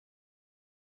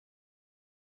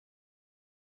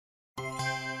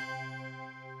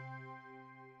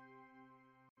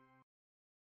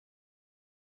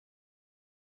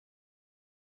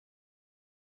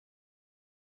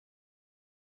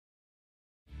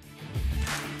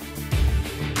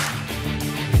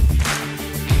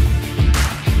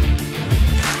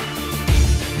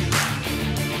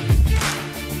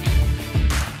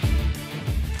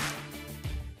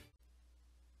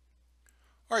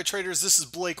All right, traders, this is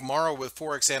Blake Morrow with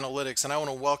ForexAnalytix, and I want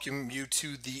to welcome you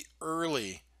to the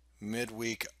early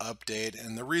midweek update.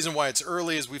 And the reason why it's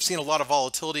early is we've seen a lot of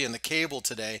volatility in the cable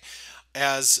today.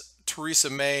 As Theresa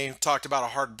May talked about a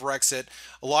hard Brexit,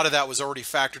 a lot of that was already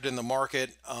factored in the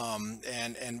market.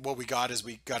 And what we got is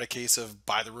we got a case of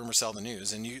buy the rumor, sell the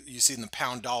news. And you see the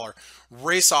pound dollar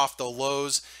race off the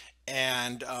lows,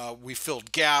 and we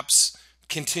filled gaps,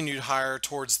 continued higher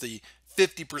towards the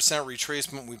 50%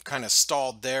 retracement. We've kind of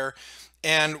stalled there,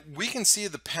 and we can see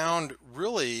the pound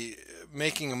really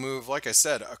making a move, like I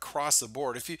said, across the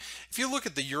board. If you look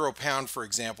at the euro pound, for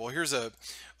example, here's a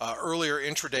earlier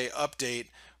intraday update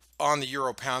on the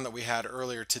euro pound that we had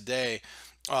earlier today.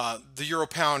 The euro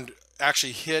pound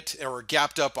actually hit or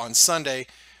gapped up on Sunday.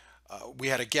 We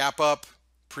had a gap up,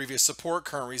 previous support,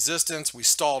 current resistance. We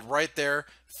stalled right there,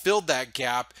 filled that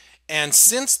gap. And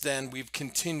since then, we've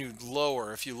continued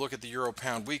lower. If you look at the euro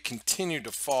pound, we continue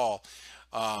to fall,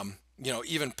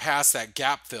 even past that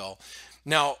gap fill.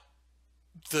 Now,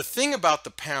 the thing about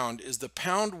the pound is the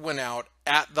pound went out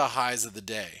at the highs of the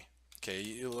day. Okay,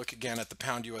 you look again at the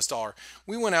pound US dollar.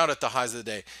 We went out at the highs of the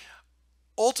day.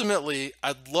 Ultimately,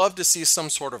 I'd love to see some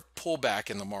sort of pullback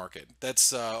in the market.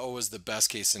 That's always the best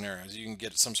case scenario, is you can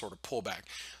get some sort of pullback.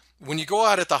 When you go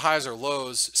out at the highs or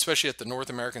lows, especially at the North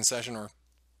American session or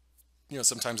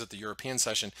sometimes at the European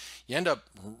session, you end up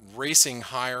racing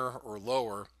higher or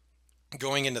lower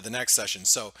going into the next session.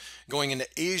 So going into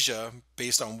Asia,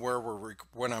 based on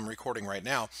when I'm recording right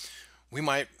now, we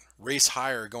might race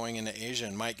higher going into Asia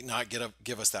and might not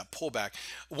give us that pullback.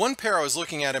 One pair I was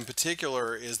looking at in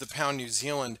particular is the pound New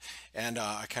Zealand, and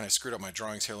I kind of screwed up my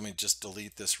drawings here. Let me just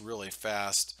delete this really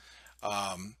fast.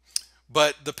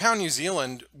 But the pound New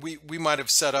Zealand, we might have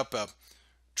set up a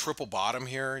triple bottom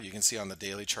here. You can see on the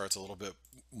daily charts a little bit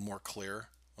more clear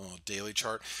on a daily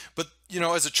chart. But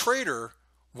as a trader,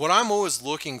 what I'm always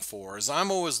looking for is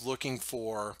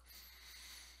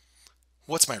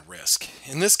what's my risk.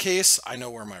 In this case, I know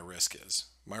where my risk is.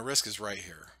 My risk is right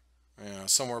here,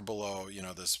 somewhere below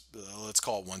this, let's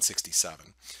call it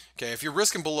 167. Okay, if you're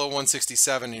risking below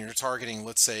 167 and you're targeting,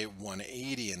 let's say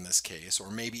 180 in this case,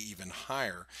 or maybe even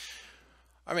higher,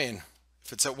 I mean,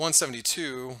 if it's at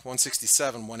 172,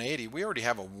 167, 180, we already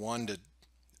have a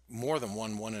more than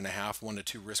 1.5, 1 to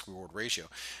 2 risk reward ratio.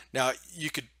 Now, you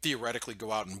could theoretically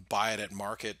go out and buy it at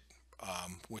market,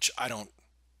 which I don't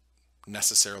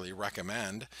necessarily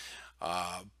recommend,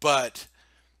 but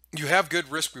you have good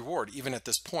risk reward even at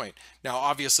this point. Now,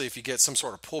 obviously, if you get some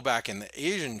sort of pullback in the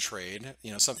Asian trade,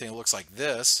 something that looks like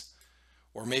this,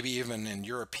 or maybe even in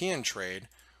European trade,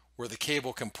 where the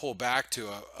cable can pull back to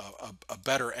a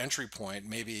better entry point,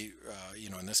 maybe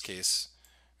in this case,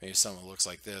 maybe something that looks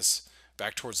like this,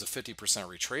 back towards the 50%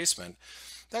 retracement,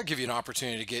 that'll give you an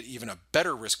opportunity to get even a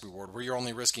better risk reward, where you're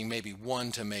only risking maybe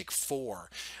 1 to make 4.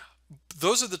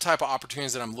 Those are the type of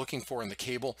opportunities that I'm looking for in the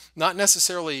cable. I don't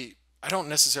necessarily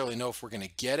know if we're going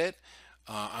to get it.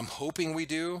 I'm hoping we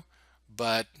do,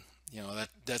 but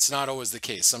that's not always the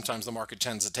case. Sometimes the market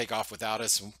tends to take off without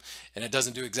us, and it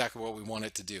doesn't do exactly what we want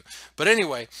it to do. But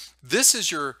anyway, this is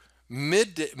your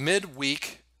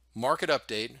midweek market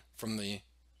update from the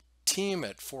team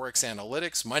at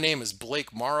ForexAnalytix. My name is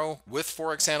Blake Morrow with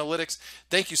ForexAnalytix.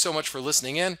 Thank you so much for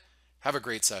listening in. Have a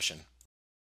great session.